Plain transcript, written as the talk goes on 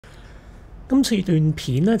今次段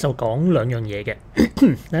片咧就講兩樣嘢嘅，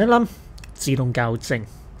第一啦自動校正，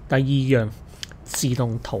第二樣自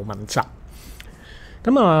動圖文集。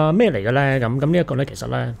咁啊咩嚟嘅咧？咁呢一個咧其實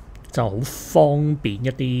咧就好方便一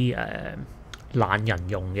啲懶人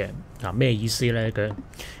用嘅。咩意思咧？佢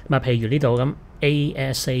譬如呢度咁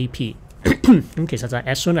ASAP 咁其實就係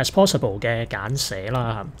as soon as possible 嘅簡寫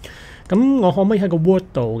啦。咁我可唔可以喺個 Word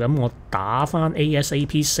度咁我打翻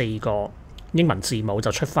ASAP 4個英文字母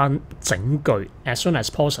就出翻整句 as soon as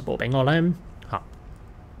possible 俾我咧？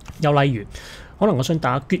又例如可能我想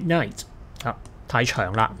打 good night 太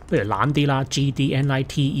長啦，不如懶啲啦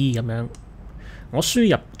GDNITE 咁樣，我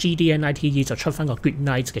輸入 GDNITE 就出翻個 good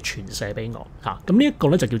night 嘅全寫俾我。咁呢一個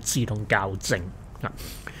咧就叫自動校正。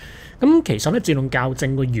咁其實咧自動校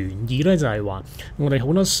正嘅原意咧就係話我哋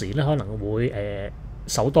好多時咧可能會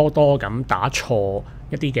手多多咁打錯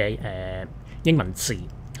一啲嘅英文字。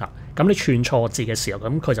咁你串錯字嘅時候，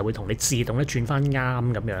咁佢就會同你自動咧轉翻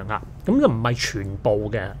啱咁樣啦。咁就唔係全部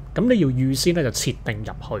嘅，咁你要預先咧就設定入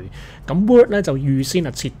去。咁 Word 咧就預先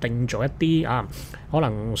設定咗一啲可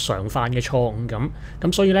能常犯嘅錯誤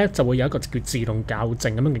咁所以咧就會有一個叫自動校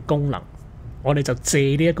正咁樣嘅功能。我哋就借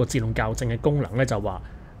呢一個自動校正嘅功能咧，就話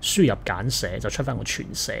輸入簡寫就出翻個全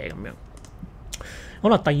寫咁樣。好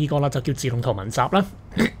啦，第二個啦就叫自動圖文集啦。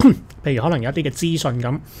譬如可能有一啲嘅資訊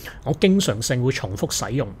咁，我經常性會重複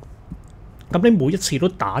使用。咁你每一次都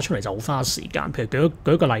打出嚟就好花時間。譬如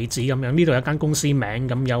舉一個例子咁樣，呢度有一間公司名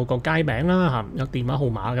咁，有個街名啦有電話號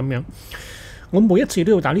碼咁樣。我每一次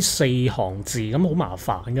都要打呢4行字，咁好麻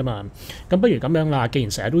煩噶嘛。咁不如咁樣啦，既然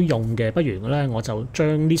成日都用嘅，不如咧我就將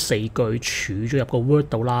呢4句儲咗入個 Word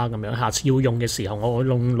度啦。咁樣下次要用嘅時候，我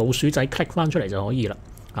用老鼠仔 click 翻出嚟就可以啦。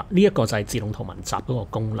呢一個就係自動圖文集嗰個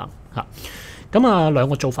功能。咁兩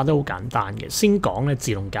個做法都好簡單嘅。先講咧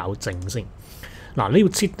自動校正先。你要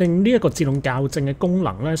設定呢一個自動校正嘅功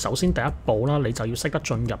能咧，首先第一步啦，你就要識得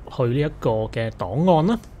進入去呢一個嘅檔案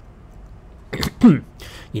啦。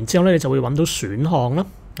然之後咧，你就會揾到選項啦。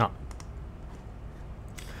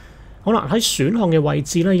好啦，喺選項嘅位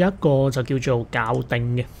置咧有一個就叫做校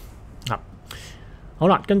定嘅。好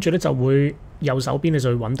啦，跟住咧就會右手邊你就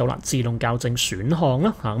會揾到啦，自動校正選項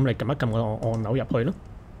啦。咁你撳一撳個按鈕入去咯。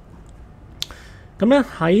咁咧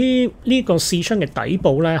喺呢個視窗嘅底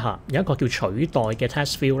部咧有一個叫取代嘅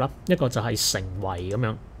text field 啦，一個就係成為咁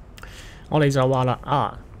樣。我哋就話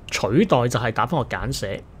啦取代就係打翻個簡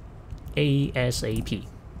寫 ASAP，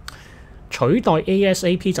 取代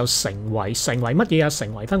ASAP 就成為乜嘢啊？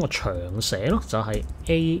成為翻個長寫咯，就係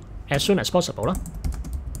as soon as possible 啦。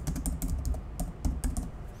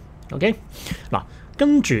OK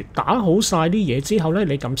跟住打好晒啲嘢之後咧，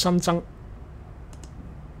你撳新增。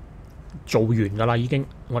做完㗎啦，已經。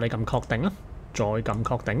我哋撳確定啦，再撳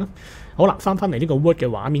確定啦。好啦，翻嚟呢個 Word 嘅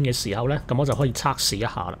畫面嘅時候咧，咁我就可以測試一下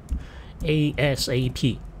啦。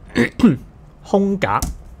ASAP 空格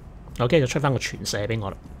 ，OK 就出翻個全寫俾我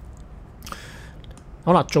啦。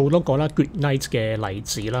好啦，做多個啦 Good Night 嘅例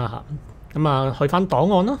子啦咁去翻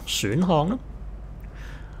檔案啦，選項啦，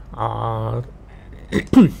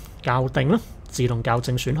校定啦，自動校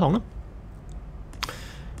正選項啦。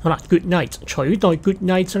好啦 ，Good night 取代 Good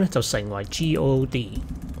night 咧就成為 GOD，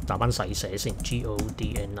 打翻細寫先 GODNIGHT，Good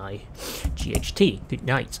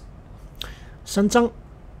night。新增，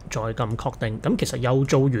再撳確定，咁其實又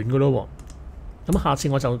做完噶咯喎。咁下次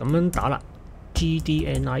我就咁樣打啦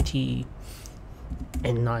 ，GDNITENIGHT，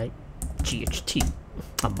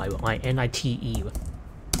 唔係喎，我係 NITE 喎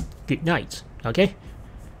 ，Good night，OK。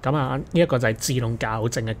咁呢一個就係自動校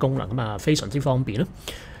正嘅功能，非常之方便啦。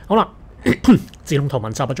好啦。自動圖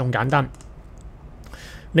文集仲簡單，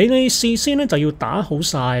你事先咧就要打好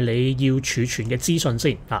晒你要儲存嘅資訊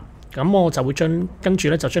先咁我就會跟住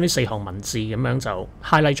咧就將呢4行文字咁樣就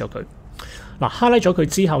highlight 咗佢。highlight 咗佢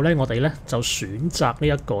之後咧，我哋咧就選擇呢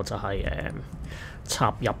一個就係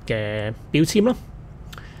插入嘅標籤啦。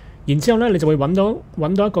然之後咧，你就會揾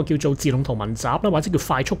到一個叫做自動圖文集啦，或者叫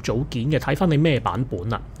快速組件嘅，睇翻你咩版本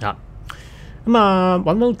啦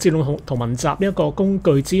揾到自動圖文集呢一個工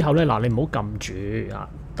具之後咧，你唔好撳住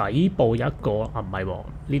底部有一個唔係喎，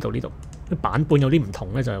呢度啲版本有啲唔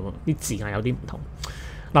同咧，就啲字眼有啲唔同。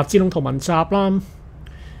自動圖文集啦，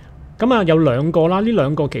咁有2個啦，呢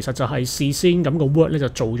2個其實就係事先咁個 Word 咧就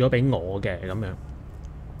做咗俾我嘅咁樣。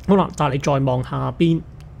好啦，但係你再望下邊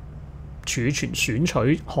儲存選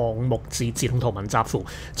取項目至自動圖文集庫，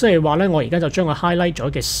即係話咧，我而家就將個 highlight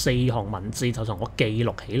咗嘅4行文字就同我記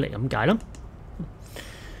錄起嚟咁解啦。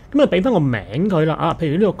咁俾翻個名佢啦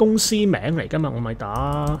譬如呢個公司名嚟㗎嘛，我咪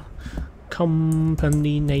打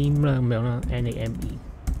company name 啦咁樣啦 NAME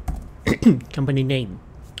company name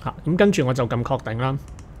咁跟住我就撳確定啦。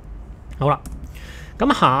好啦，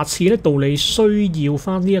咁下次咧到你需要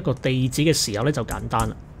翻呢一個地址嘅時候咧就簡單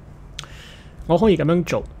啦。我可以咁樣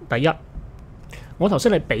做。第一，我頭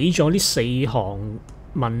先係俾咗呢4行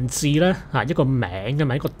文字咧一個名嘅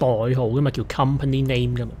嘛，一個代號嘅嘛，叫 company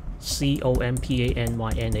name 嘅嘛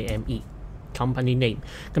 ，COMPANYNAME company name。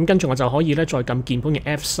咁跟住我就可以咧再撳鍵盤嘅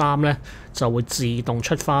F3咧，就會自動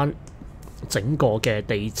出翻整個嘅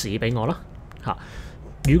地址俾我啦嚇。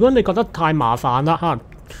如果你覺得太麻煩啦嚇，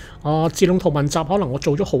自動圖文集可能我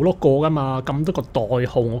做咗好多個噶嘛，咁多個代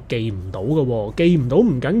號我記唔到嘅喎，記唔到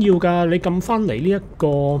唔緊要噶，你撳翻嚟呢一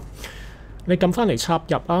個。你撳翻嚟插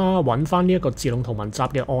入啊，揾翻呢一個自動圖文集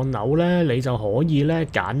嘅按鈕咧，你就可以咧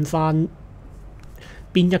揀翻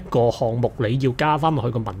邊一個項目你要加翻落去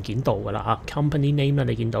個文件度噶啦嚇。Company name 咧，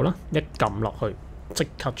你見到啦，一撳落去即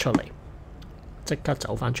刻出嚟，即刻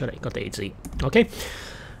走翻出嚟個地址。OK，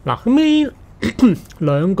 嗱咁呢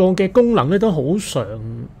兩個嘅功能咧都好常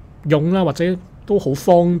用啦，或者都好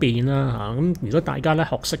方便啦嚇。咁如果大家咧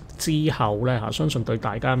學識之後咧嚇，相信對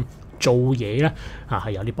大家做嘢咧係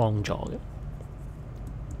有啲幫助嘅。